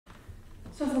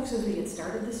So folks, as we get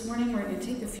started this morning, we're going to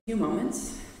take a few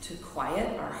moments to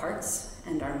quiet our hearts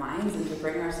and our minds and to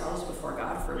bring ourselves before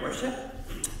God for worship.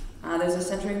 There's a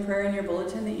centering prayer in your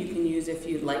bulletin that you can use if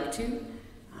you'd like to.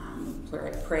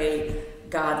 Pray,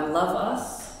 God love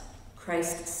us,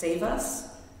 Christ save us,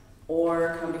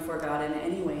 or come before God in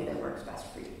any way that works best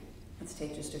for you. Let's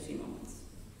take just a few moments.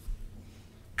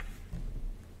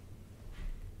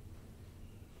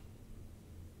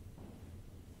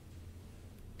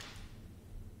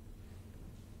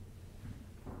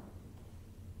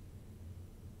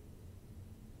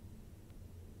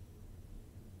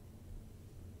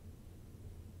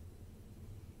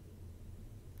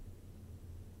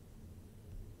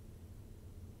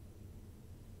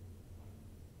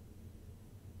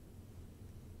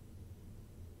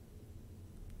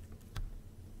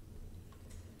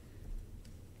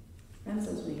 Friends,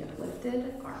 as we have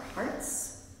lifted our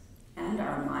hearts and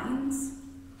our minds,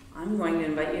 I'm going to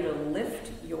invite you to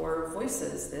lift your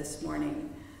voices this morning.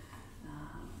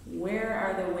 Where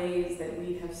are the ways that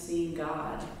we have seen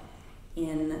God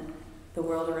in the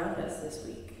world around us this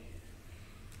week?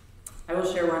 I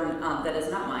will share one that is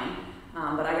not mine,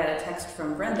 but I got a text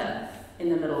from Brenda in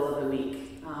the middle of the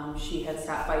week. She had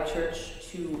stopped by church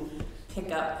to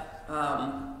pick up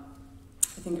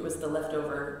I think it was the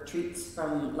leftover treats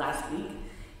from last week,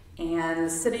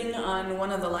 and sitting on one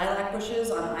of the lilac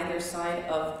bushes on either side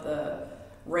of the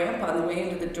ramp on the way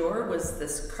into the door was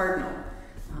this cardinal.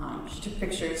 She took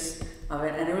pictures of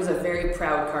it, and it was a very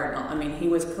proud cardinal. I mean, he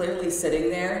was clearly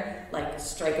sitting there, like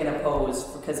striking a pose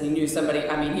because he knew somebody.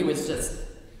 I mean, he was just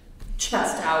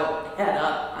chest out, head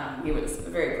up. He was a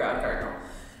very proud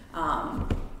cardinal.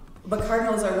 But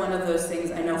cardinals are one of those things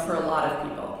I know for a lot of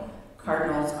people.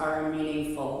 Cardinals are a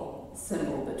meaningful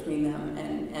symbol between them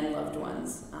and loved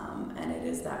ones, and it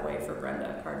is that way for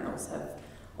Brenda. Cardinals have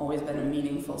always been a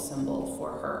meaningful symbol for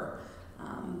her.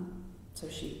 So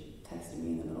she texted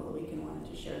me in the middle of the week and wanted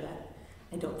to share that.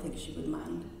 I don't think she would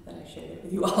mind that I shared it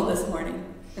with you all this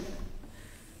morning.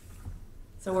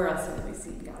 So where else have we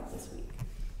seen God this week?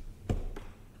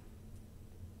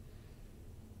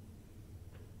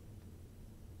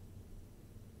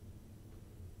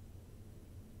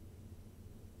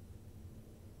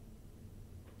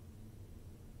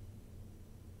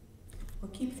 Well,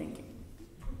 keep thinking.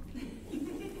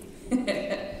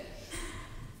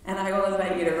 And I will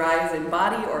invite you to rise in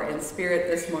body or in spirit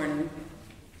this morning.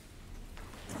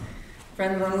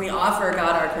 Friends, when we offer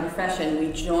God our confession,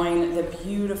 we join the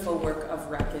beautiful work of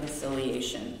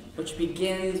reconciliation, which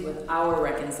begins with our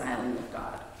reconciling with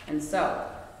God. And so,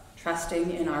 trusting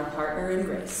in our partner in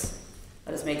grace,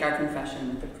 let us make our confession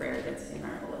with the prayer that's in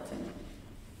our bulletin.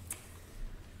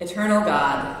 Eternal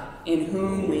God, in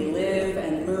whom we live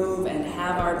and move and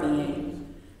have our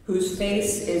being, whose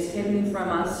face is hidden from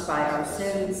us by our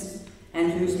sins,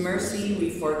 and whose mercy we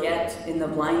forget in the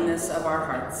blindness of our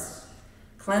hearts.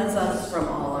 Cleanse us from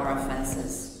all our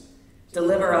offenses.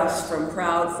 Deliver us from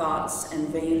proud thoughts and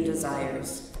vain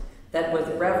desires, that with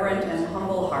reverent and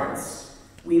humble hearts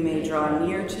we may draw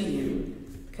near to you,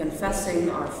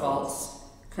 confessing our faults,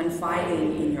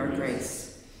 confiding in your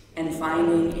grace, and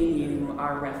finding in you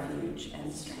our refuge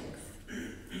and strength.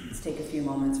 Let's take a few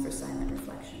moments for silent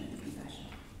reflection and confession.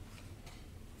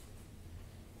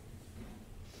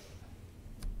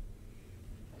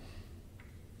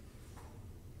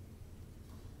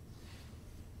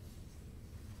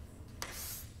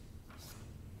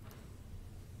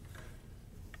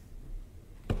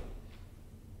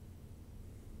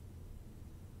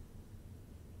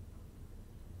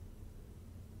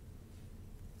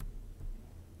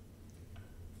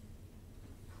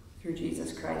 Through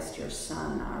Jesus Christ, your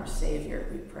Son, our Savior,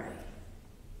 we pray.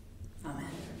 Amen.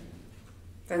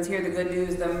 Friends, hear the good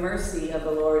news. The mercy of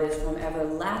the Lord is from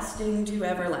everlasting to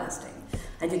everlasting.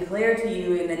 I declare to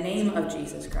you in the name of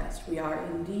Jesus Christ, we are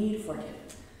indeed forgiven.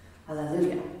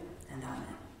 Hallelujah and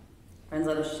amen. Friends,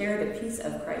 let us share the peace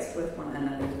of Christ with one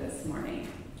another this morning.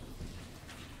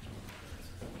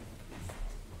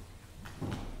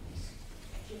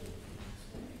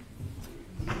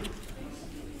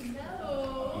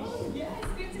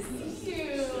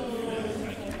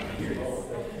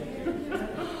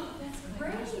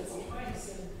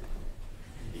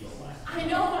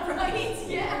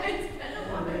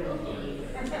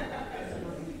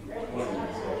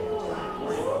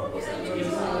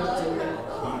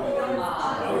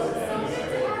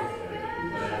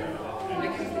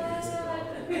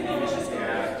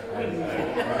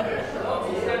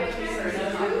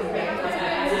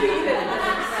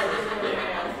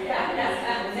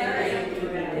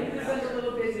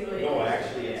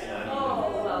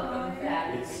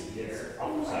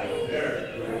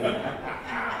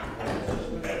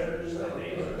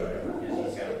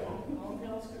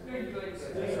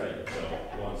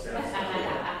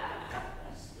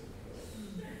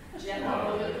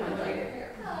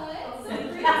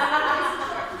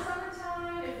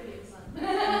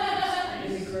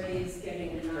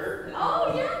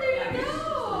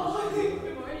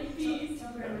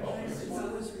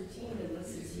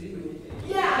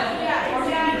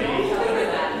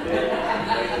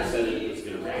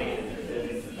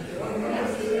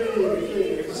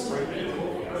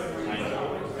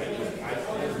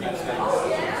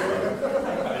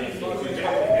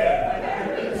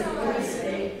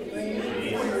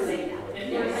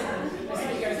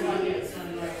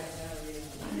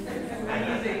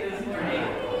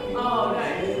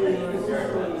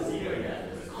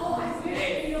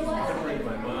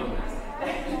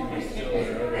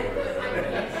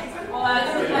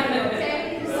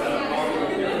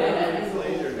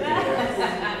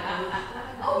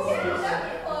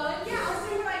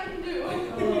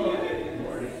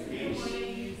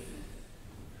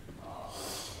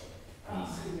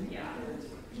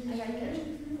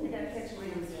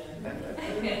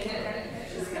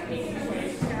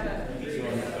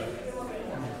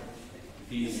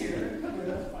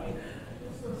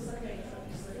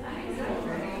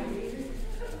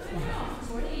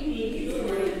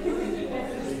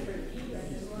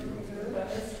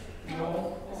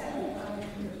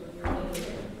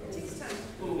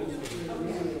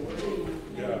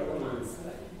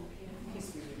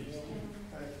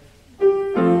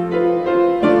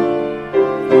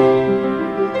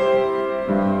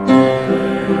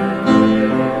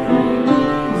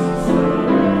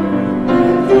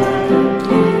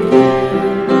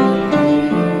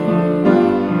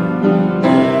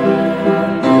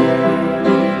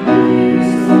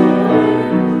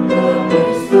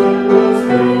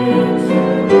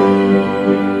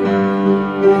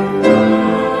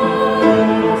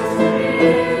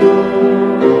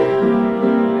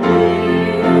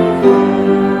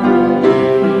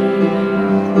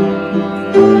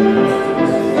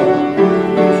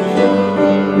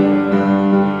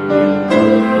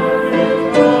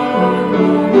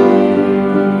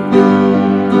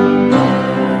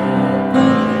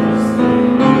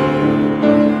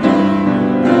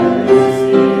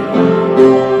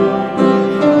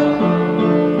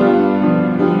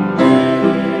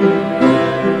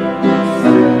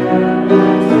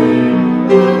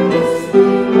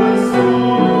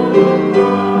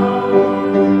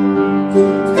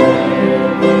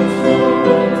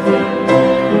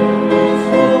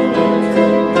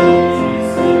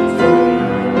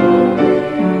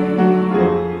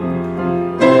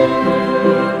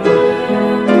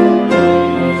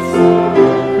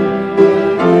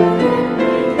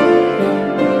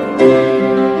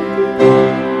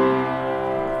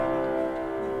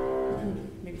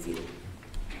 seated.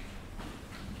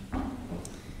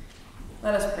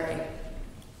 Let us pray.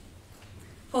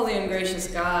 Holy and gracious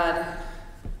God,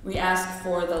 we ask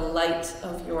for the light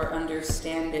of your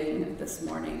understanding this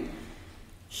morning.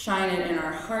 Shine it in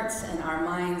our hearts and our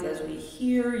minds as we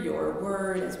hear your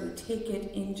word, as we take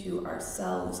it into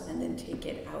ourselves and then take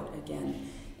it out again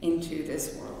into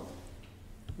this world.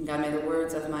 And God, may the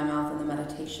words of my mouth and the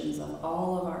meditations of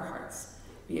all of our hearts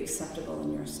be acceptable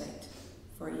in your sight,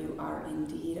 for you are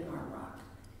indeed our rock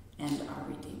and our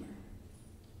Redeemer.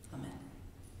 Amen.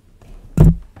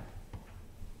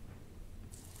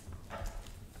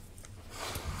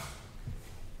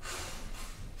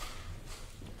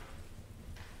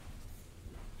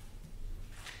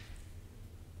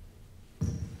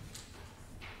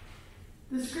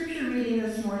 The scripture reading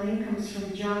this morning comes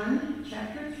from John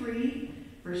chapter 3,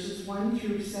 verses 1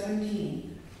 through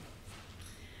 17.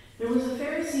 There was a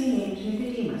Pharisee named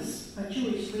Nicodemus, a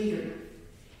Jewish leader.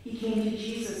 He came to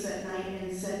Jesus at night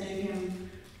and said to him,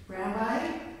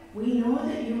 "Rabbi, we know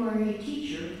that you are a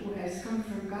teacher who has come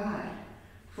from God,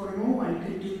 for no one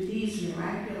could do these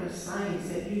miraculous signs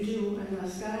that you do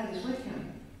unless God is with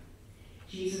him."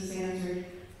 Jesus answered,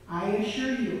 "I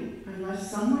assure you,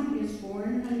 unless someone is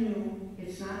born anew,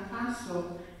 it's not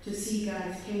possible to see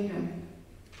God's kingdom."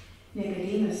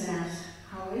 Nicodemus asked,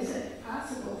 "How is it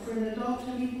possible for an adult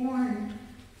to be born?"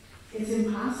 "It's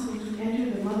impossible to enter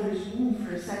the mother's womb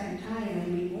for a second time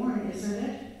and be born, isn't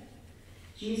it?"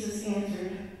 Jesus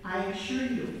answered, "I assure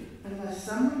you, unless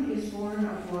someone is born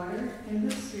of water and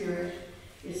the Spirit,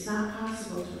 it's not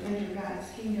possible to enter God's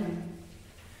kingdom.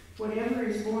 Whatever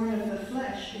is born of the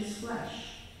flesh is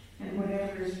flesh, and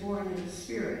whatever is born of the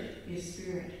Spirit is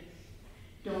spirit.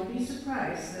 Don't be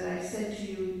surprised that I said to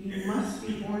you, you must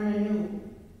be born anew.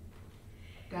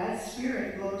 God's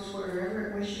Spirit blows wherever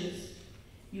it wishes.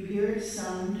 You hear its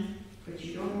sound, but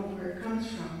you don't know where it comes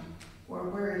from or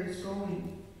where it is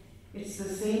going. It's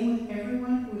the same with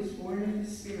everyone who is born of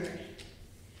the Spirit."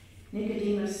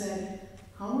 Nicodemus said,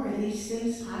 "How are these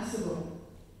things possible?"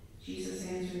 Jesus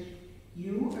answered,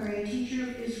 "You are a teacher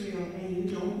of Israel, and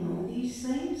you don't know these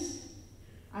things?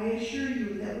 I assure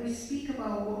you that we speak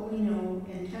about what we know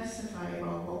and testify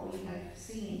about what we have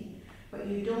seen, but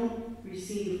you don't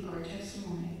receive our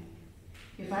testimony.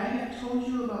 If I have told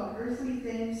you about earthly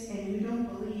things and you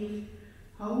don't believe,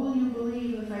 how will you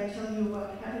believe if I tell you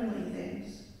about heavenly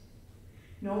things?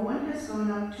 No one has gone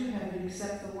up to heaven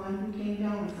except the one who came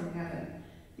down from heaven,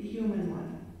 the human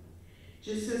one.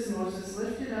 Just as Moses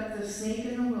lifted up the snake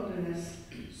in the wilderness,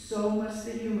 so must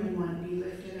the human one be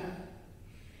lifted up,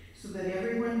 so that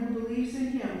everyone who believes in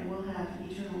him will have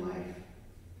eternal life.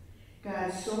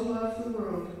 God so loved the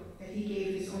world that he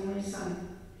gave his only Son,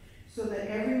 so that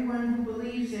everyone who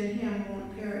believes in him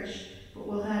won't perish, but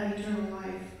will have eternal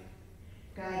life.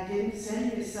 God didn't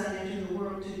send his Son into the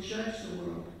world to judge the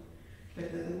world,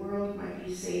 but that the world might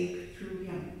be saved through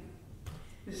him."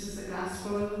 This is the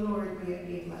gospel of the Lord. May it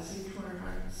be a blessing to our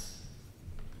hearts.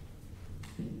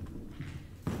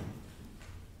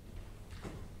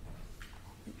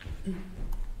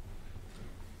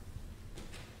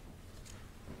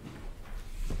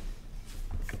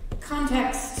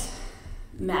 Context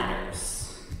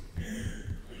matters.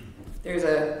 There's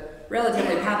a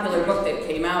relatively popular book that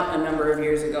came out a number of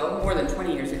years ago, more than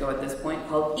 20 years ago at this point,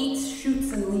 called Eats,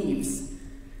 Shoots, and Leaves: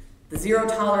 The Zero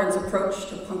Tolerance Approach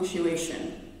to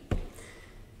Punctuation.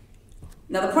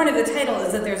 Now, the point of the title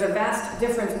is that there's a vast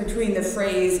difference between the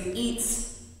phrase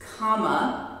eats,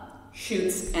 comma,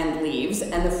 shoots, and leaves,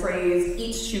 and the phrase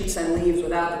eats, shoots, and leaves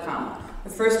without the comma. The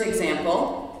first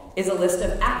example is a list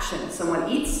of actions. Someone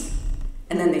eats,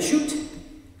 and then they shoot,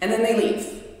 and then they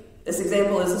leave. This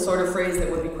example is the sort of phrase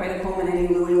that would be quite at home in any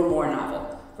Louis L'Amour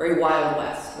novel. Very Wild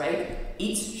West, right?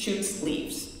 Eats, shoots,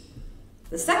 leaves.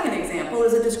 The second example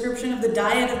is a description of the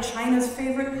diet of China's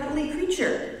favorite cuddly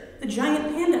creature, the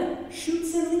giant panda.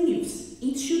 Shoots and leaves.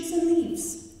 Eats, shoots, and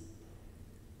leaves.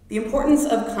 The importance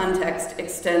of context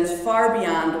extends far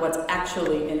beyond what's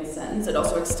actually in a sentence. It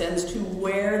also extends to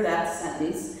where that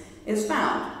sentence is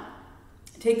found.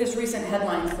 Take this recent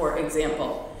headline, for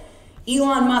example.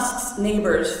 Elon Musk's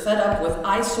neighbors fed up with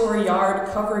eyesore yard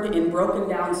covered in broken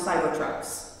down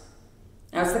Cybertrucks.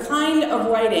 Now, it's the kind of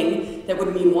writing that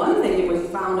would mean one thing if it was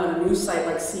found on a news site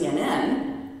like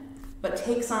CNN, but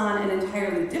takes on an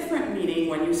entirely different meaning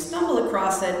when you stumble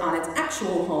across it on its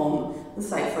actual home, the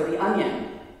site for The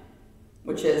Onion,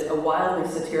 which is a wildly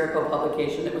satirical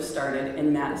publication that was started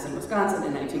in Madison, Wisconsin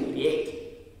in 1988.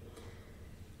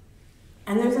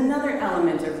 And there's another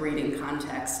element of reading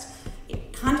context.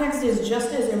 Context is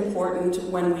just as important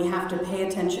when we have to pay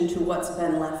attention to what's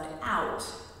been left out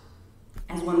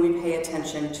as when we pay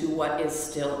attention to what is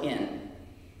still in.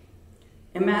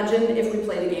 Imagine if we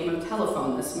played a game of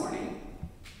telephone this morning,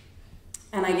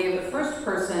 and I gave the first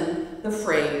person the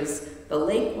phrase, "The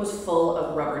lake was full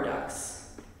of rubber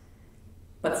ducks."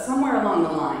 But somewhere along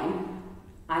the line,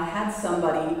 I had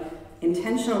somebody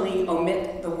intentionally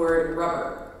omit the word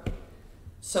rubber.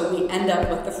 So we end up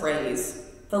with the phrase,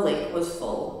 "The lake was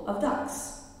full of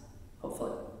ducks."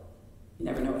 Hopefully. You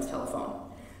never know with telephone.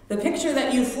 The picture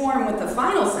that you form with the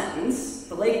final sentence,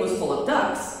 "The lake was full of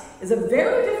ducks," is a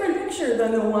very different picture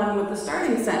than the one with the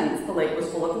starting sentence, "The lake was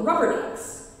full of rubber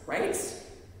ducks," right?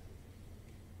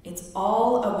 It's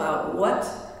all about what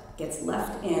gets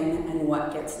left in and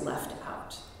what gets left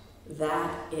out.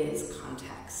 That is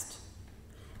context.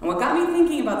 And what got me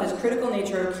thinking about this critical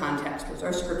nature of context was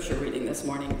our scripture reading this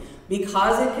morning.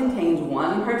 Because it contains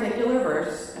one particular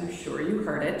verse, I'm sure you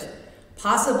heard it,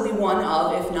 possibly one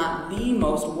of, if not the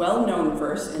most well-known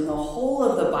verse in the whole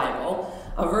of the Bible,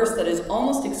 a verse that is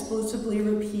almost exclusively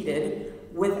repeated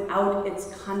without its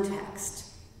context,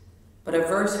 but a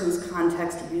verse whose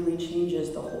context really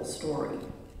changes the whole story.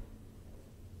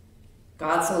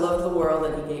 God so loved the world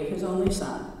that he gave his only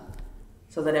Son,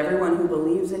 so that everyone who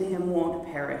believes in him won't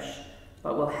perish,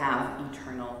 but will have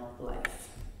eternal life.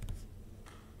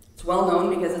 It's well known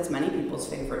because it's many people's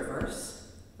favorite verse,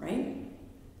 right?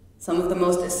 Some of the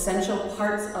most essential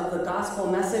parts of the gospel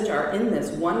message are in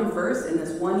this one verse, in this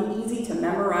one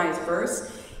easy-to-memorize verse,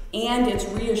 and it's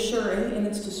reassuring in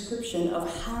its description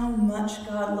of how much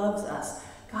God loves us.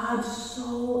 God so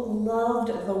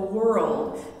loved the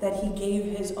world that he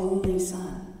gave his only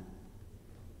Son.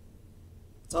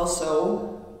 It's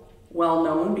also well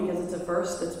known because it's a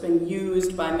verse that's been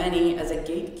used by many as a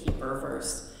gatekeeper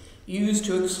verse, used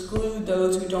to exclude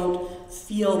those who don't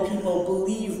feel people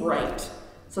believe right,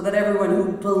 so that everyone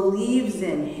who believes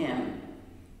in him,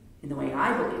 in the way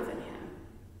I believe in him,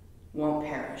 won't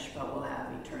perish but will have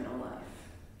eternal life.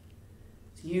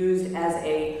 It's used as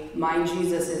a "my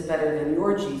Jesus is better than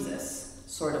your Jesus"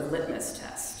 sort of litmus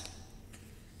test.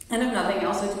 And if nothing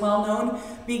else, it's well known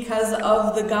because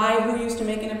of the guy who used to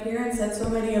make an appearance at so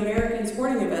many American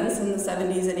sporting events in the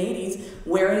 70s and 80s,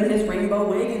 wearing his rainbow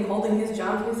wig and holding his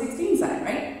John 3:16 sign,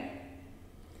 right?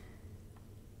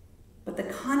 But the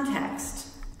context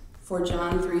for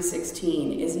John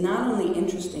 3:16 is not only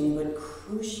interesting, but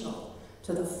crucial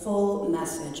to the full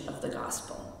message of the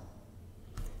gospel.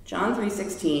 John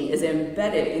 3:16 is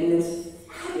embedded in this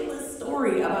fabulous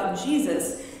story about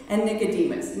Jesus and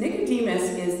Nicodemus. Nicodemus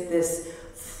is this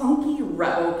funky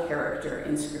rebel character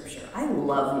in Scripture. I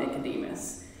love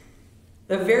Nicodemus.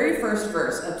 The very first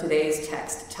verse of today's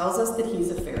text tells us that he's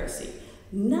a Pharisee.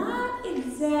 Not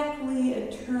exactly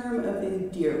a term of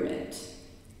endearment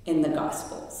in the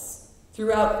Gospels.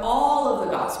 Throughout all of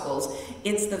the Gospels,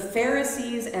 it's the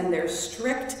Pharisees and their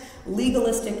strict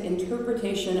legalistic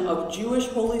interpretation of Jewish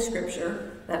Holy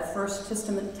Scripture, that First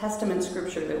Testament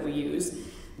Scripture that we use,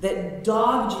 that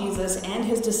dog Jesus and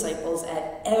his disciples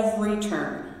at every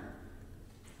turn.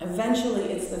 Eventually,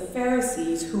 it's the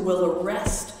Pharisees who will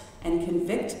arrest and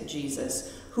convict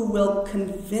Jesus, who will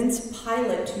convince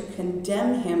Pilate to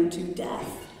condemn him to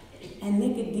death. And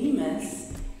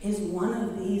Nicodemus is one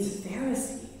of these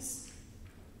Pharisees.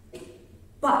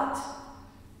 But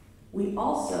we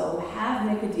also have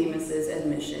Nicodemus's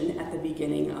admission at the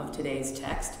beginning of today's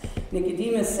text.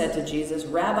 Nicodemus said to Jesus,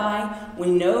 "Rabbi, we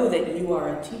know that you are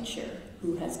a teacher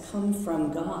who has come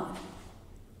from God.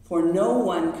 For no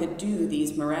one could do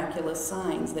these miraculous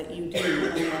signs that you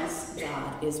do unless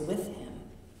God is with him."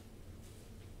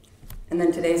 And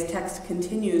then today's text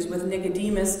continues with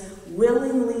Nicodemus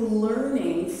willingly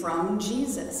learning from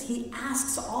Jesus. He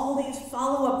asks all these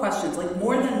follow-up questions, like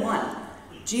more than one.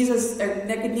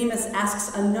 Nicodemus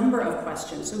asks a number of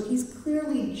questions, so he's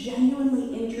clearly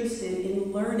genuinely interested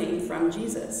in learning from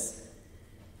Jesus.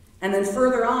 And then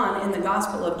further on in the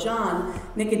Gospel of John,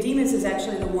 Nicodemus is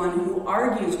actually the one who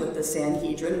argues with the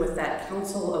Sanhedrin, with that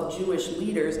council of Jewish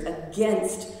leaders,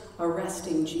 against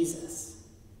arresting Jesus.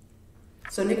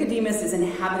 So Nicodemus is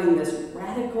inhabiting this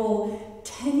radical,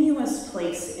 tenuous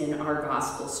place in our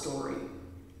gospel story.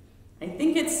 I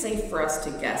think it's safe for us to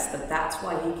guess that that's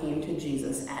why he came to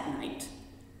Jesus at night,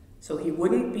 so he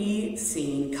wouldn't be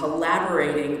seen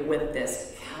collaborating with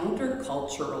this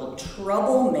countercultural,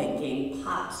 troublemaking,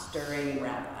 pot-stirring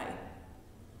rabbi.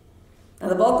 Now,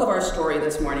 the bulk of our story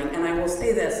this morning, and I will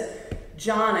say this,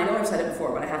 John, I know I've said it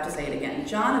before, but I have to say it again.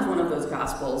 John is one of those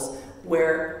gospels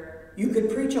where you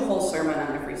could preach a whole sermon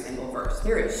on every single verse.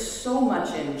 There is so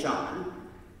much in John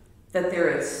that there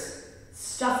is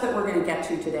stuff that we're going to get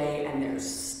to today, and there's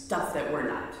stuff that we're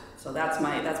not. So that's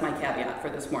my caveat for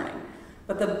this morning.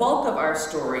 But the bulk of our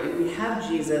story, we have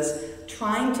Jesus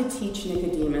trying to teach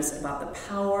Nicodemus about the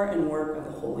power and work of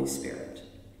the Holy Spirit.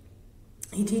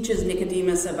 He teaches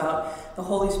Nicodemus about the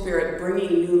Holy Spirit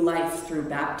bringing new life through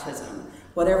baptism.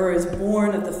 Whatever is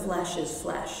born of the flesh is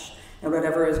flesh, and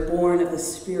whatever is born of the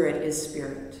Spirit is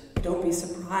spirit. Don't be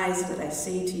surprised that I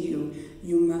say to you,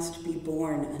 you must be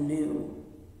born anew.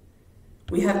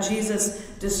 We have Jesus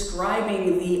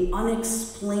describing the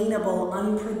unexplainable,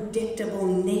 unpredictable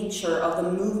nature of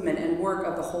the movement and work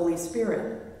of the Holy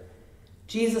Spirit.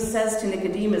 Jesus says to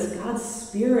Nicodemus, God's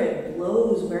Spirit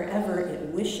blows wherever it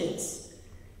wishes.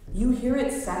 You hear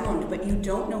its sound, but you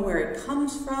don't know where it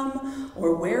comes from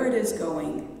or where it is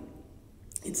going.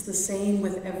 It's the same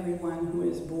with everyone who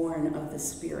is born of the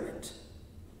Spirit.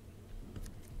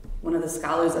 One of the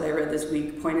scholars that I read this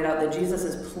week pointed out that Jesus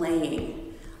is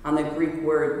playing on the Greek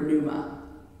word pneuma,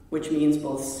 which means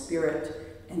both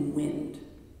spirit and wind.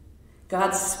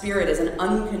 God's Spirit is an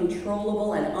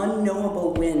uncontrollable and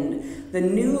unknowable wind. The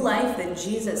new life that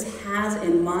Jesus has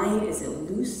in mind is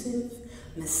elusive,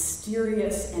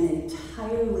 mysterious, and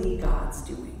entirely God's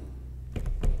doing.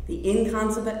 The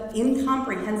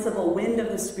incomprehensible wind of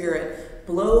the Spirit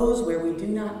blows where we do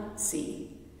not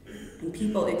see, and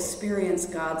people experience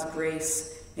God's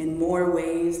grace in more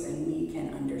ways than we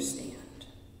can understand.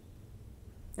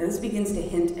 Now, this begins to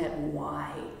hint at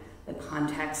why the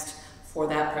context for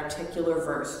that particular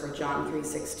verse for John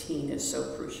 3:16 is so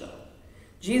crucial.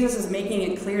 Jesus is making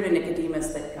it clear to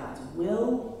Nicodemus that God's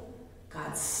will,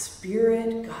 God's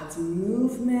Spirit, God's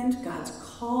movement, God's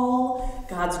call,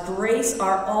 God's grace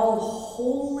are all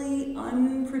wholly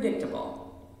unpredictable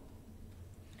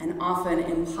and often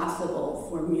impossible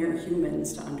for mere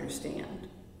humans to understand.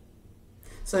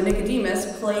 So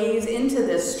Nicodemus plays into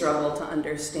this struggle to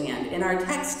understand. In our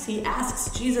text, he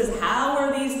asks Jesus, how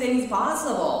are these things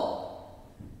possible?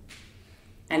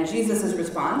 And Jesus'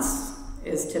 response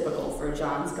is typical for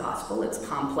John's gospel. It's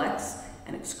complex,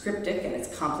 and it's cryptic, and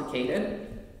it's complicated.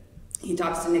 He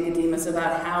talks to Nicodemus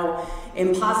about how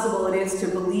impossible it is to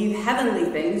believe heavenly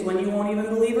things when you won't even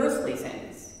believe earthly things.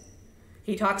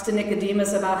 He talks to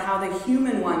Nicodemus about how the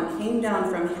human one came down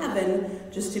from heaven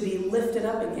just to be lifted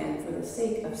up again for the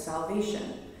sake of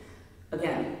salvation.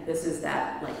 Again, this is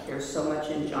that, like, there's so much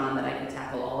in John that I could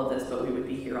tackle all of this, but we would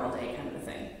be here all day kind of a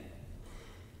thing.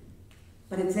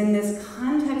 But it's in this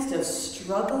context of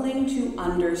struggling to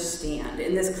understand,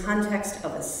 in this context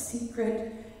of a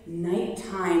secret,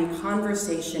 nighttime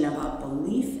conversation about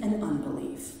belief and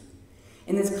unbelief,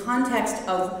 in this context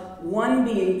of one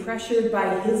being pressured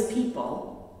by his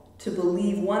people to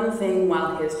believe one thing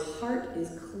while his heart is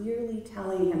clearly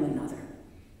telling him another,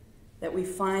 that we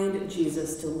find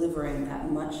Jesus delivering that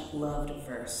much-loved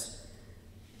verse.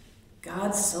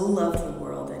 God so loved the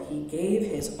world that he gave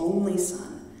his only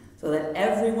Son, so that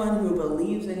everyone who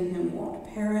believes in him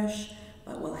won't perish,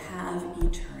 but will have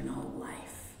eternal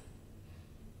life.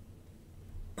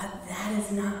 But that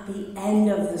is not the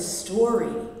end of the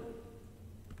story.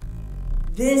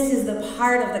 This is the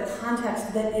part of the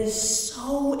context that is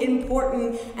so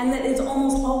important and that is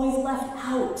almost always left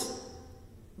out.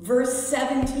 Verse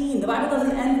 17. The Bible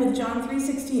doesn't end with John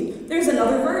 3:16. There's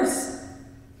another verse.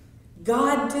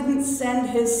 God didn't send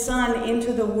his Son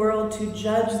into the world to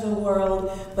judge the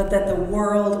world, but that the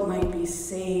world might be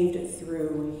saved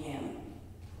through him.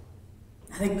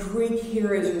 Now, the Greek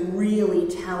here is really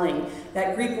telling.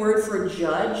 That Greek word for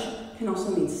judge can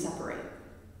also mean separate.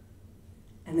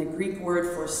 And the Greek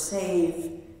word for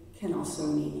save can also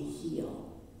mean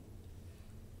heal.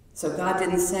 So God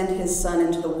didn't send his Son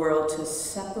into the world to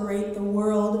separate the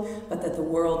world, but that the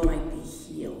world might be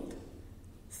healed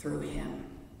through him.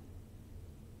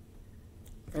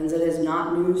 Friends, it is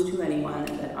not news to anyone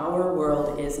that our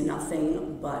world is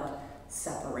nothing but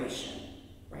separation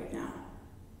right now.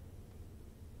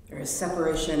 There is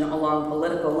separation along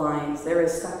political lines. There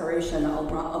is separation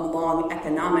along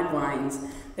economic lines.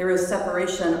 There is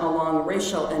separation along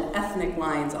racial and ethnic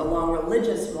lines, along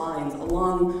religious lines,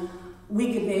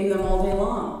 we could name them all day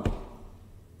long.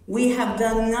 We have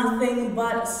done nothing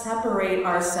but separate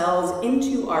ourselves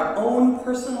into our own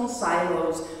personal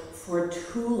silos for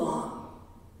too long.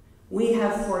 We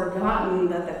have forgotten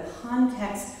that the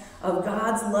context of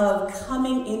God's love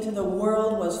coming into the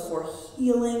world was for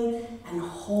healing and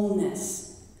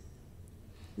wholeness,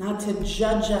 not to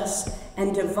judge us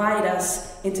and divide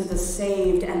us into the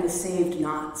saved and the saved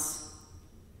nots,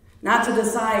 not to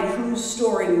decide whose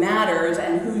story matters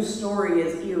and whose story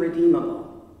is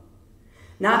irredeemable,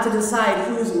 not to decide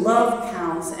whose love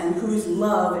counts and whose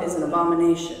love is an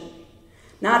abomination,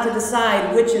 not to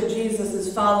decide which of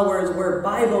Jesus' followers were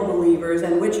Bible believers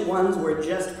and which ones were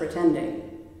just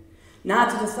pretending,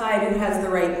 not to decide who has the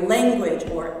right language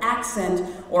or accent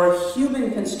or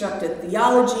human-constructed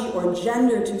theology or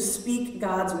gender to speak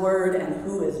God's word and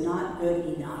who is not good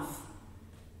enough.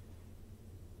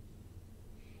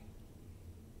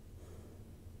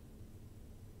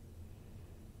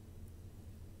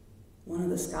 One of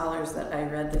the scholars that I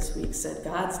read this week said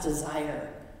God's desire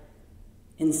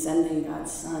in sending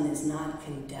God's Son is not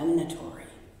condemnatory.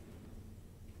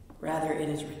 Rather, it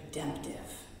is redemptive.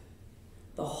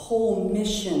 The whole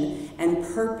mission and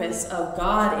purpose of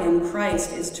God in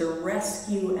Christ is to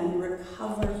rescue and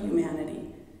recover humanity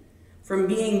from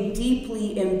being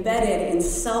deeply embedded in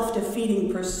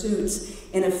self-defeating pursuits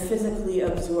in a physically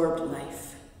absorbed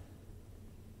life.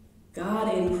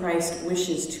 God in Christ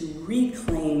wishes to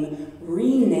reclaim,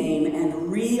 rename,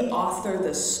 and re-author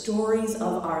the stories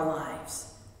of our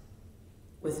lives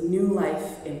with new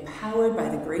life empowered by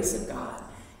the grace of God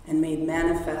and made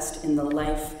manifest in the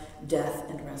life, death,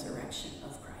 and resurrection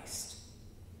of Christ.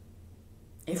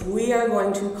 If we are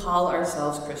going to call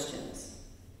ourselves Christians,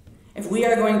 if we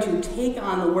are going to take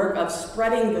on the work of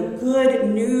spreading the good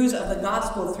news of the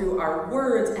gospel through our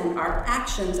words and our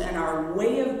actions and our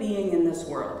way of being in this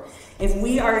world, if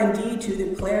we are indeed to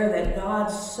declare that God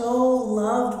so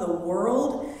loved the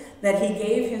world that he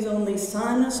gave his only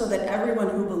Son so that everyone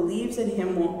who believes in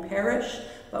him won't perish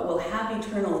but will have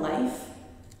eternal life,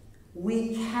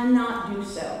 we cannot do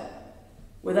so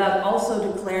without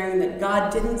also declaring that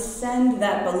God didn't send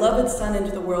that beloved Son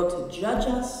into the world to judge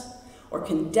us or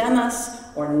condemn us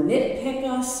or nitpick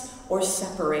us or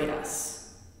separate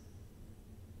us,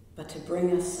 but to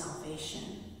bring us salvation,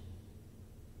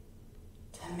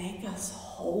 to make us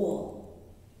whole,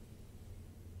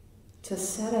 to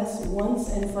set us once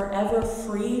and forever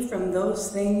free from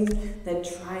those things that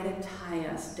try to tie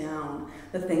us down,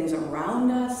 the things around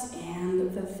us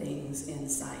and the things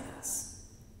inside us,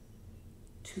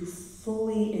 to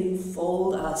fully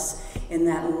enfold us in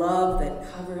that love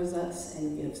that covers us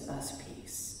and gives us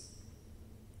peace.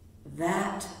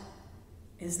 That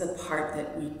is the part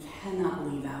that we cannot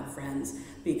leave out, friends,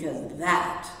 because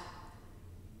that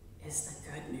is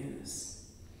the good news.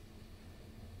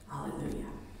 Hallelujah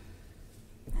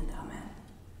and amen.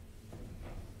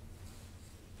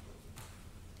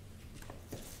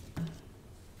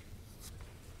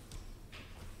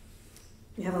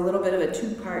 We have a little bit of a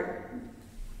two-part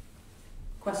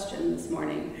question this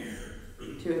morning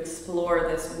to explore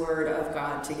this word of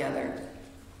God together.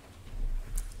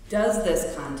 Does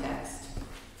this context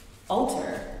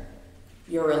alter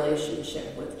your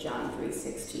relationship with John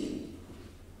 3:16?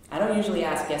 I don't usually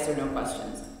ask yes or no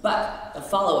questions, but the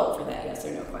follow-up for that yes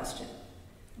or no question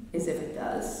is if it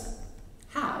does,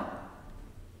 how?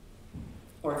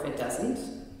 Or if it doesn't,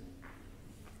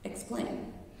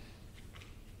 explain.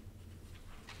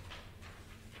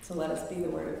 So let us be the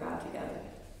Word of God together.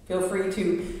 Feel free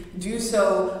to do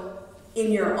so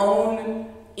in your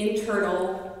own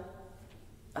internal,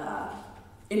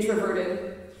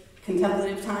 introverted,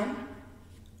 contemplative time,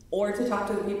 or to talk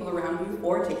to the people around you,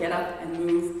 or to get up and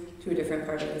move to a different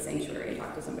part of the sanctuary and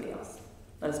talk to somebody else.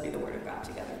 Let us be the Word of God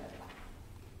together.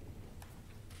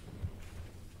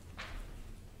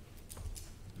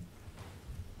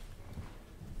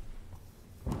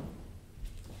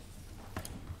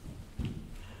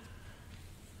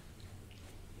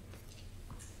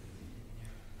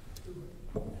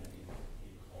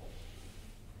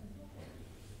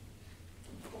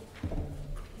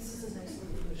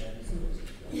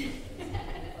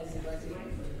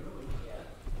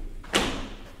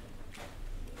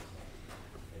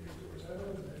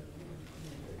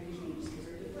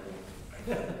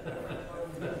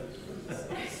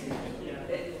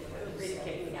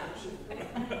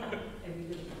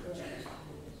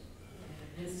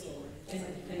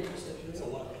 It's a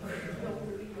lot. I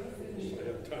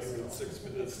have time in 6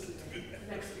 minutes to do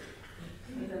that.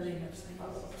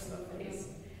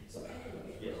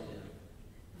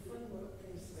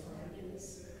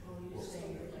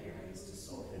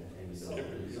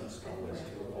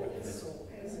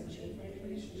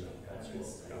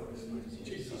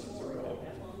 Jesus is around.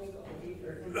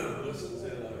 Listens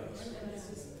in on us.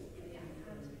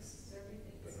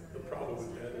 The problem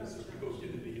with that is that we go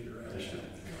get into interaction.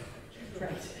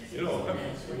 Right. You know,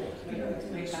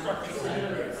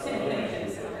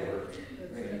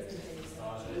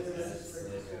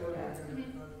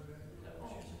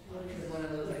 One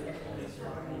of those I get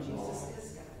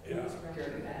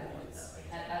during that.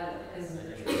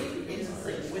 It's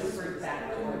like whispered back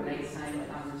door, nighttime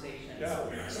conversations. yeah,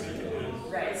 we sneak it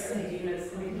in. Right, so you're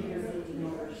looking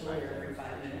over your shoulder every 5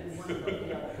 minutes.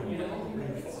 You know?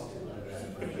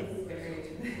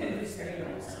 Very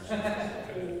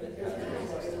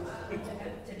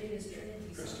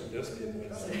Christian Diskin.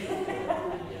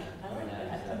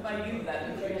 If I use that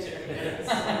in the future.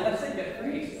 That's a good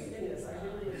phrase. It is, I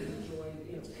really enjoyed,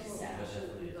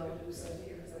 especially those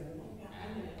years. I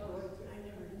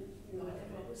never knew, what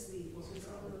was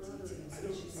all the details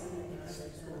that she said in the other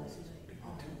schools.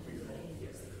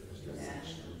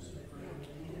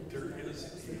 There is a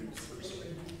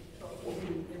person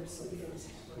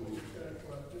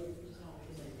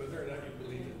whether or not you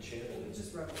believe in channeling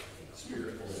spirit, she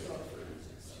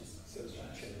says she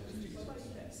channels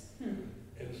Jesus.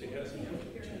 And she has a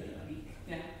channeling.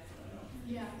 Yeah.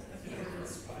 Yeah.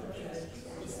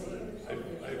 I've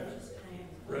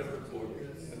read her book.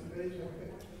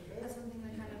 That's something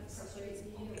that kind of frustrates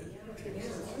me.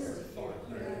 Thought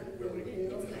very willing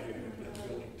and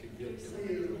willing to give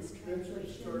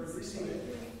to receive.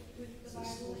 With the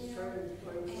Bible,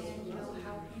 and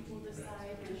how people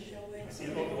decide to show it. You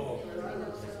don't know. A They're lot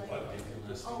like, of people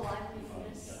just oh, I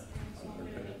believe this. So I'm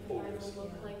going to make the Bible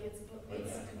look like it's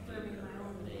confirming my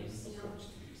own beliefs,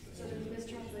 So there's a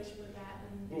mistranslation with that.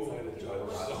 And who am I to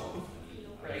judge? So,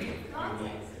 Right.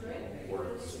 Context, right?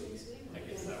 Works. I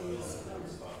guess that was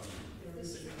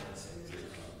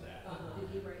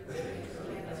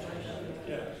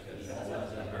yeah.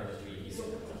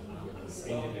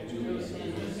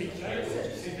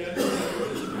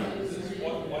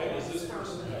 Why does this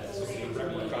person have so many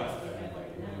regular contact?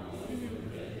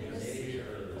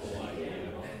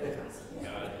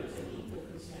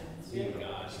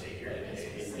 God, stay here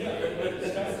today. Yeah, but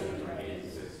it's not. Right.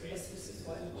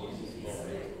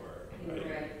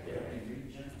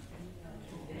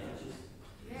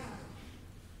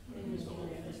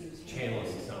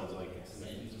 Channeling sounds like it's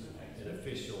an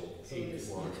official page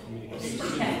for communication.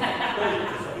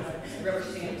 Rubber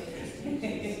stamp.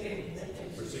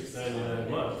 For $6.99 a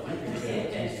month, you can channel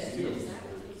Jesus too.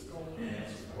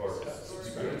 Or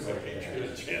Experience like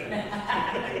Patriot channel.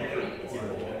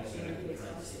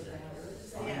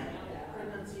 Yeah,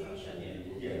 pronunciation.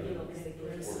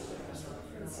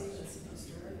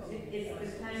 It's the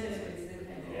kind of,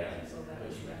 Yeah. So that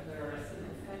was rather,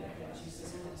 she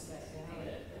says, pass that down.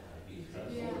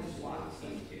 walks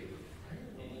into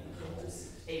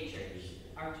a church,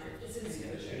 our church. It's in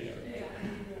Scripture.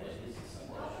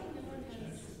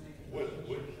 Would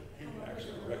he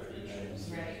actually recognize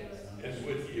Right. and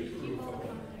would he approve of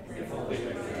it if only they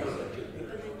interpreted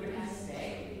it?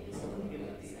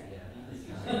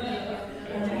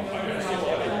 I'm still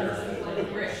out of here.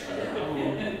 Rich.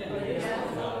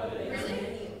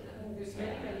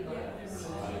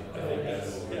 I think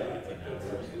that's, yeah, I think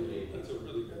that's a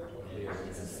really good point.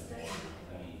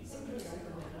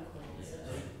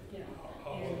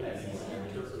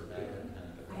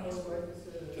 How would you interpret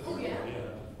it? To the end,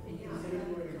 and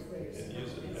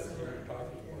use it as you're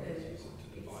talking about, use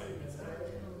it to divide.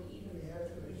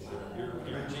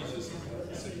 Your Jesus is not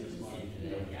the same as mine.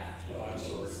 Well, I'm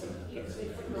sorry, but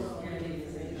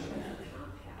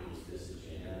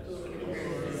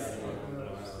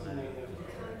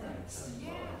that's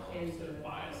instead of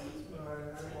biases,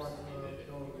 but walk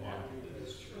into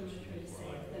this church, people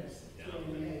are like this, down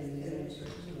there,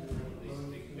 these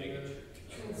big mega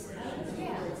churches.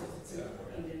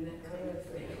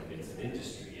 It's an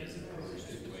industry as opposed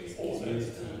to a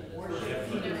community.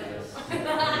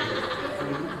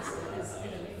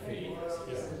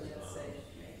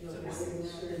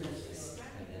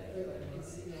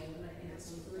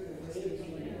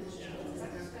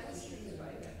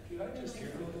 Did I just hear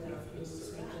that the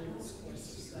Methodists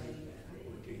are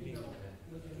we're gaining?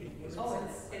 Oh,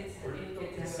 it's happening.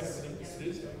 It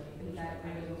is happening. in fact, I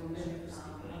was a woman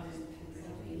out in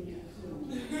Pennsylvania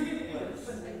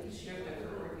who shared with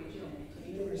her region to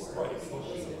be Right. she was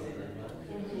in a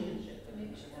relationship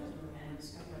and she wasn't and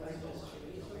stuff like that.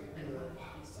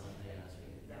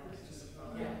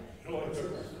 No, I took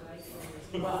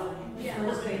her. Well, yeah,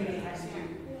 first thing they had to do.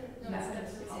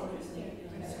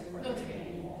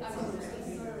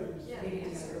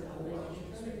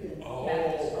 Oh,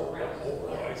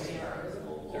 I see.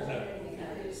 They're not.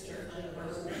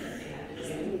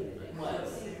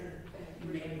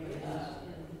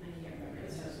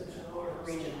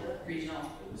 Regional.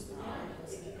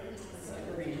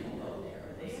 Regional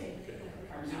there. They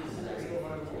are now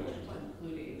including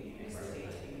the United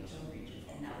States region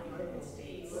and now the United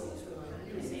States.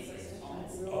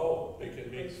 Oh, they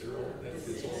can make their own, that's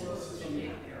its own decision.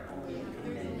 Make their own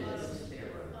amendments to their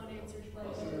Unanswered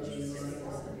questions.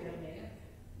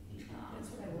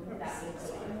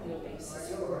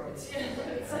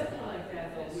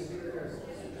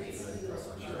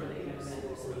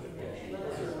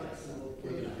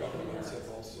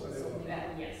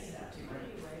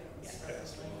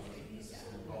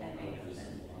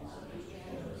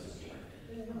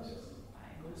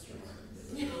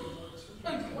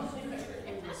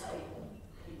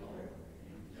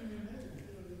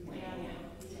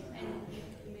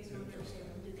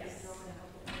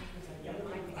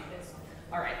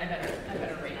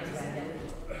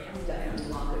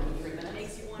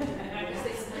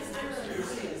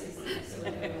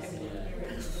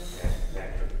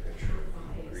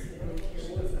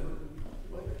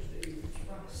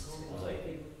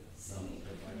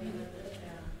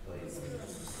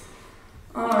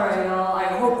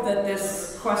 that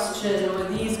this question or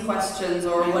these questions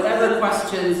or whatever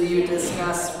questions you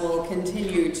discuss will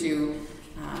continue to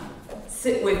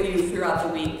sit with you throughout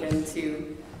the week and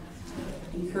to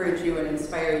encourage you and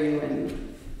inspire you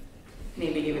and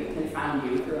maybe even confound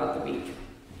you throughout the week.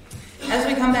 As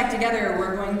we come back together,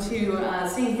 we're going to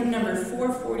sing hymn number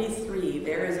 443,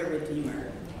 There is a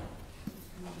Redeemer.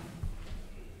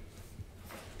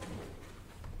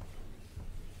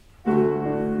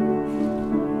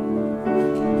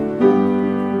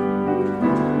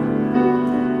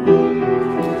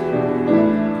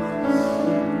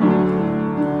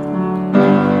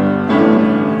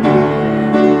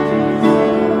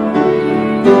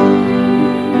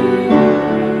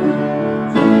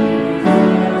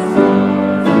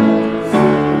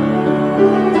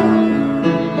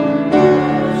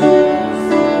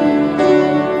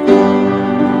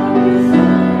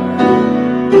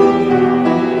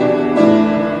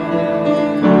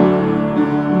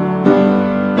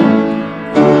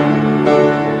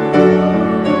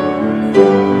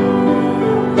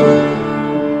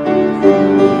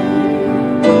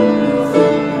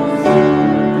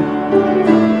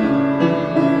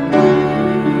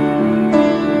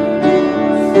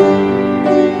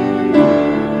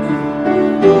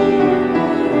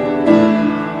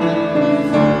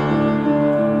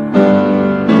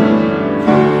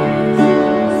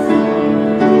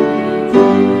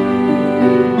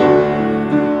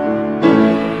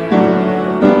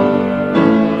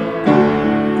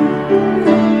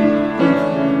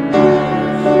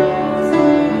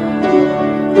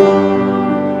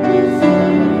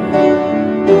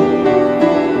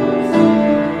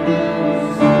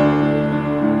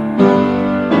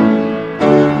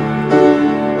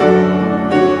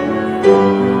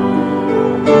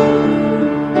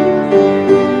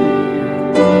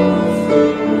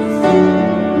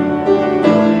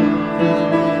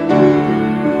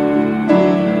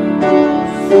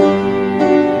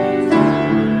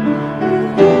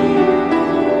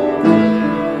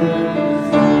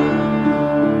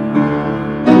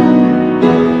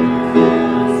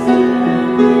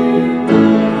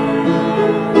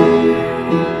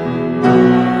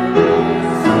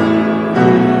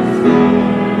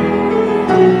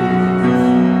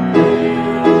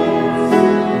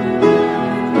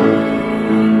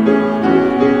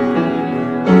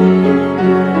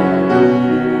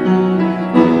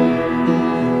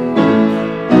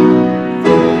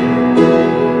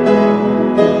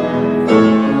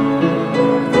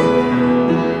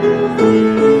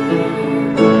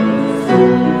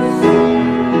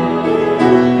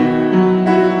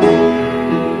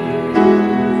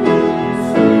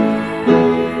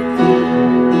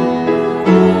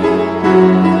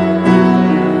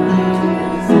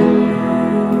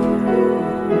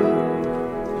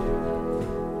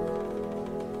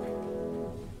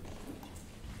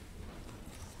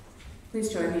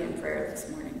 Please join me in prayer this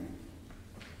morning.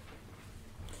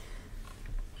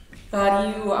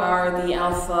 God, you are the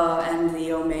Alpha and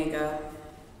the Omega.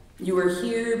 You were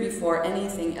here before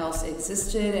anything else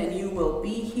existed, and you will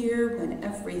be here when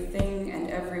everything and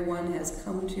everyone has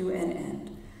come to an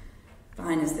end.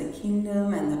 Thine is the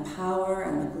kingdom and the power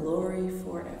and the glory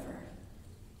forever.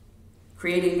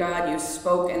 Creating God, you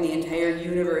spoke and the entire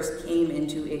universe came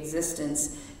into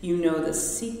existence. You know the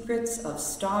secrets of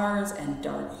stars and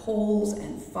dark holes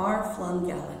and far-flung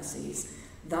galaxies.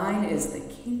 Thine is the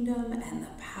kingdom and the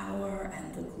power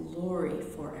and the glory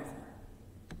forever.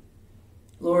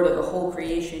 Lord of the whole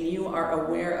creation, you are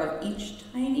aware of each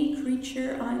tiny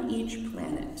creature on each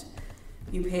planet.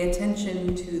 You pay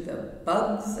attention to the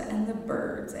bugs and the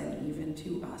birds and even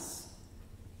to us.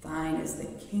 Thine is the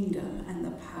kingdom and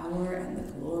the power and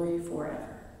the glory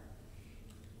forever.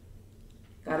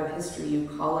 God of history, you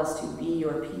call us to be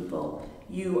your people.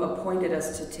 You appointed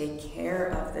us to take care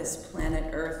of this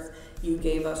planet Earth. You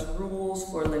gave us rules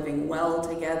for living well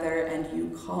together, and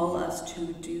you call us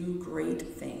to do great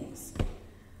things.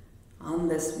 On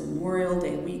this Memorial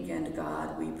Day weekend,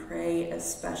 God, we pray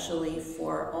especially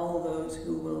for all those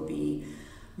who will be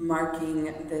marking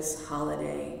this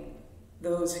holiday,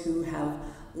 those who have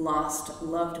lost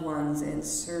loved ones in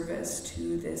service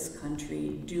to this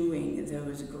country, doing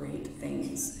those great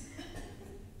things.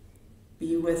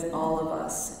 Be with all of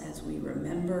us as we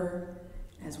remember,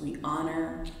 as we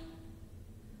honor,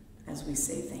 as we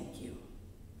say thank you.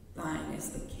 Thine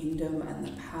is the kingdom and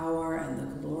the power and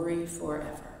the glory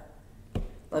forever.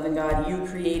 Loving God, you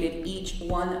created each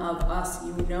one of us.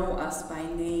 You know us by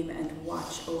name and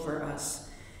watch over us.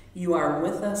 You are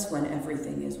with us when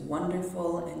everything is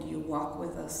wonderful, and you walk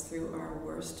with us through our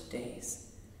worst days.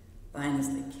 Thine is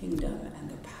the kingdom and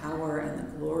the power and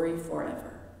the glory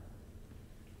forever.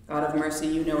 God of mercy,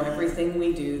 you know everything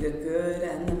we do, the good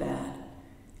and the bad,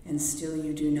 and still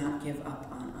you do not give up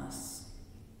on us.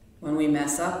 When we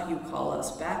mess up, you call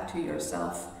us back to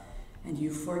yourself, and you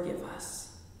forgive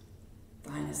us.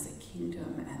 Thine is the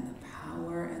kingdom and the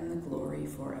power and the glory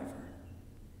forever.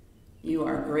 You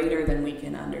are greater than we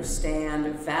can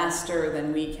understand, vaster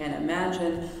than we can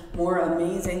imagine, more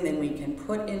amazing than we can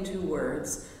put into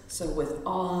words. So with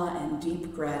awe and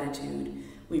deep gratitude,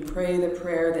 we pray the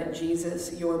prayer that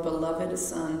Jesus, your beloved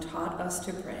Son, taught us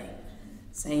to pray,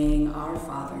 saying, Our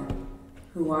Father,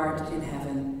 who art in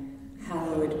heaven,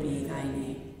 hallowed be thy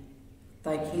name.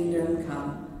 Thy kingdom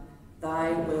come,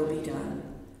 thy will be done,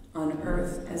 on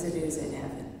earth as it is in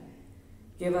heaven.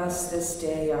 Give us this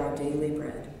day our daily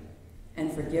bread,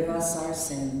 and forgive us our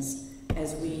sins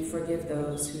as we forgive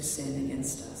those who sin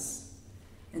against us.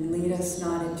 And lead us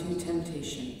not into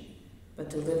temptation, but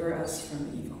deliver us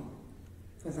from evil.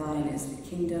 For thine is the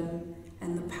kingdom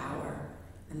and the power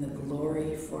and the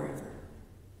glory forever.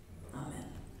 Amen.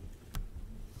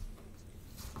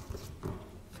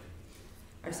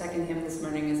 Our second hymn this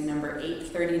morning is number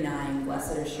 839,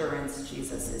 Blessed Assurance,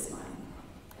 Jesus is mine.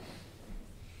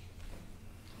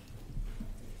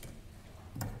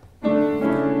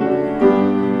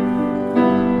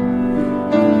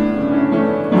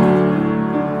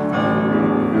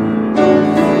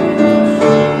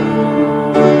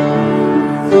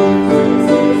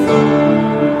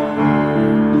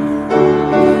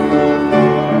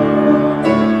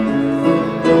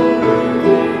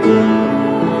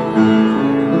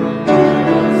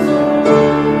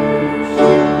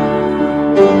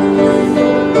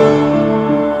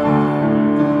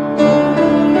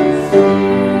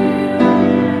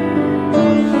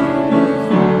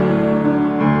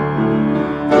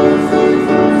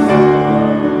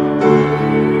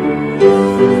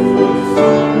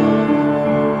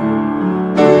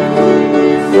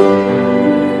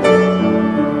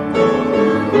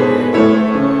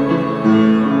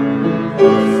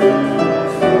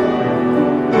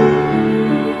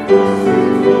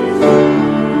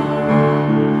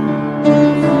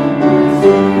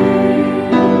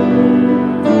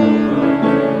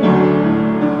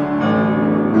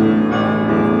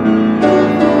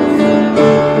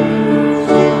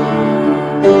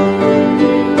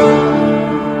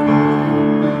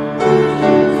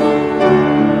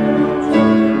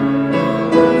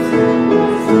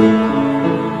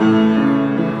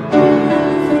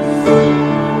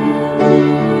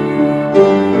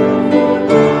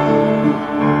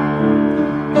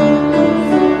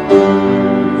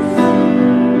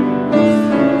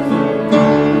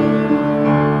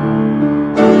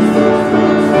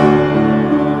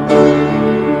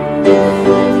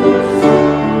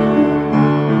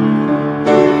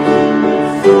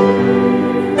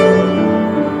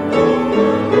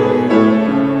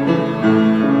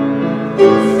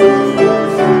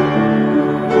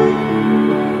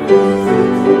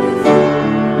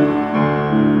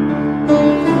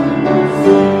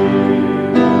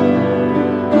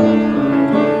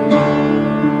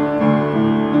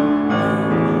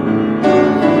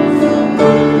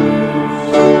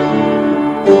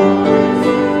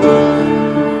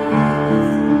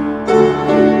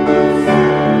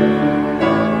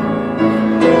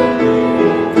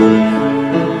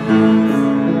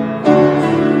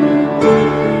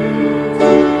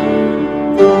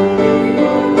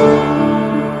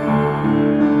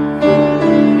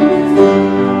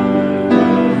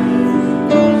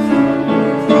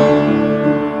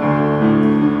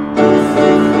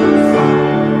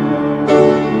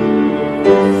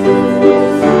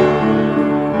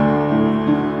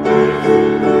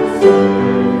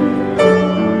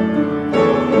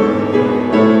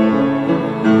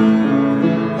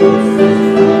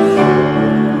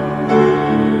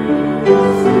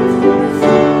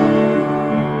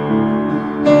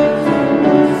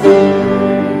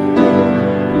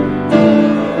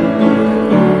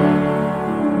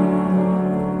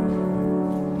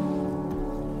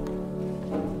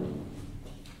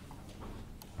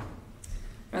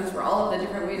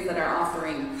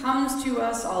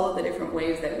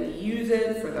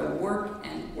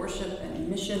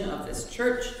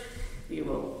 Church, we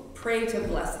will pray to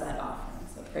bless that offering.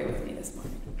 So pray with me this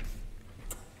morning.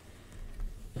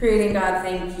 Creating God,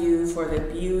 thank you for the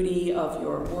beauty of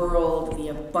your world, the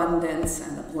abundance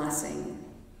and the blessing.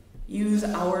 Use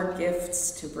our gifts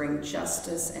to bring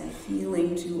justice and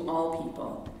healing to all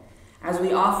people. As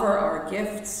we offer our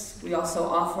gifts, we also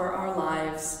offer our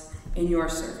lives in your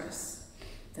service,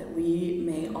 that we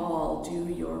may all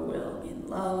do your will in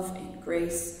love, in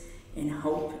grace, in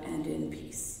hope, and in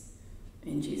peace.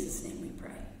 In Jesus' name we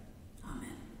pray.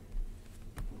 Amen.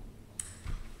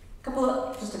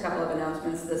 Just a couple of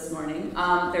announcements this morning.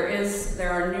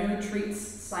 There are new treats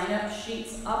sign-up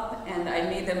sheets up, and I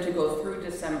made them to go through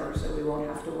December, so we won't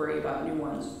have to worry about new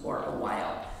ones for a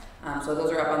while. So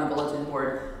those are up on the bulletin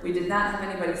board. We did not have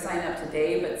anybody sign up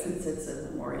today, but since it's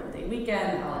a Memorial Day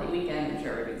weekend, holiday weekend, I'm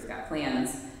sure everybody's got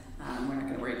plans. We're not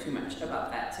going to worry too much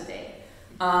about that today.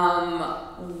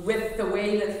 With the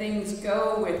way that things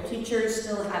go, with teachers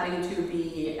still having to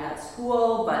be at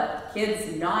school, but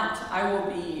kids not, I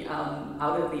will be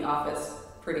out of the office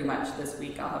pretty much this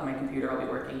week. I'll have my computer, I'll be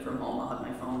working from home, I'll have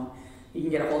my phone. You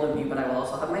can get a hold of me, but I will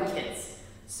also have my kids.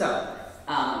 So,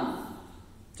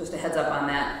 just a heads up on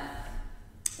that.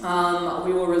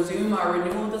 We will resume our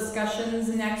renewal discussions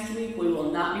next week. We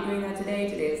will not be doing that today.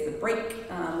 Today is the break.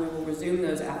 We will resume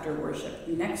those after worship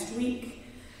next week.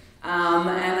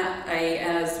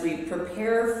 As we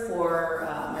prepare for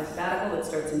my sabbatical that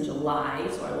starts in July,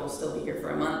 so I will still be here for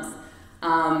a month,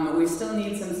 we still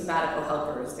need some sabbatical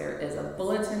helpers. There is a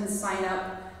bulletin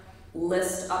sign-up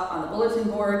list up on the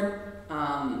bulletin board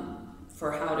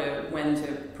for when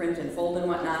to print and fold and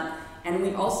whatnot. And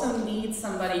we also need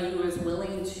somebody who is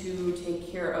willing to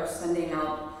take care of sending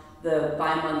out the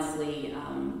bi-monthly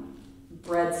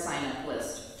bread sign-up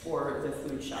list for the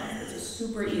food shop. It's a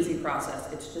super easy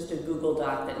process. It's just a Google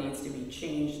Doc that needs to be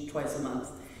changed twice a month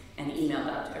and emailed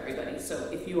out to everybody. So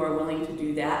if you are willing to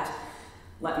do that,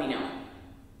 let me know.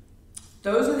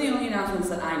 Those are the only announcements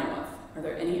that I know of. Are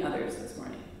there any others this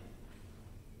morning?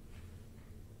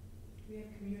 We have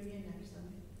communion next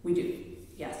Sunday. We do,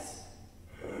 yes.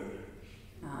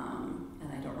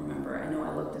 And I don't remember. I know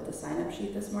I looked at the sign-up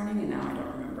sheet this morning, and now I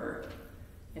don't remember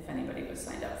if anybody was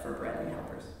signed up for bread and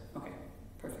helpers. Okay,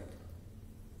 perfect.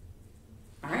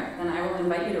 All right, then I will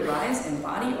invite you to rise in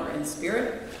body or in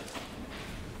spirit.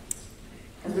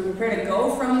 As we prepare to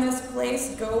go from this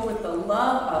place, go with the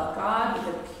love of God,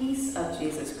 with the peace of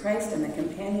Jesus Christ, and the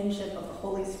companionship of the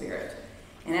Holy Spirit.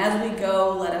 And as we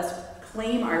go, let us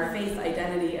claim our faith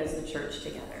identity as the church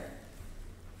together.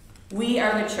 We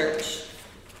are the church,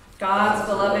 God's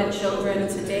beloved children,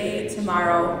 today,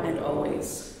 tomorrow, and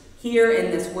always, here in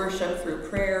this worship through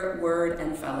prayer, word,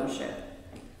 and fellowship.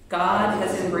 God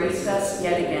has embraced us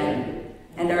yet again,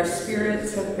 and our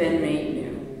spirits have been made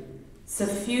new.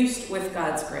 Suffused with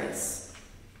God's grace,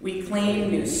 we claim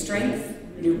new strength,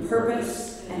 new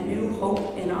purpose, and new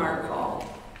hope in our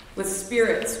call, with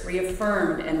spirits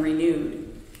reaffirmed and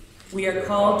renewed. We are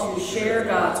called to share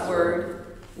God's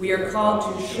word. We are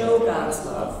called to show God's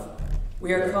love.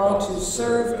 We are called to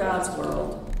serve God's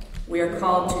world. We are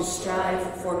called to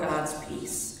strive for God's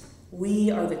peace. We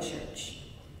are the church,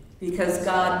 because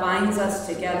God binds us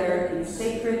together in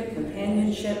sacred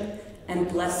companionship and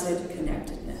blessed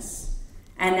connectedness.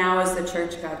 And now as the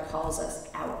church, God calls us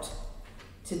out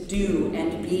to do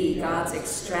and be God's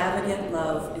extravagant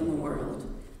love in the world.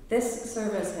 This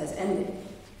service has ended.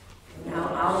 Now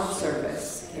our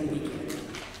service can begin.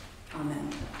 Amen.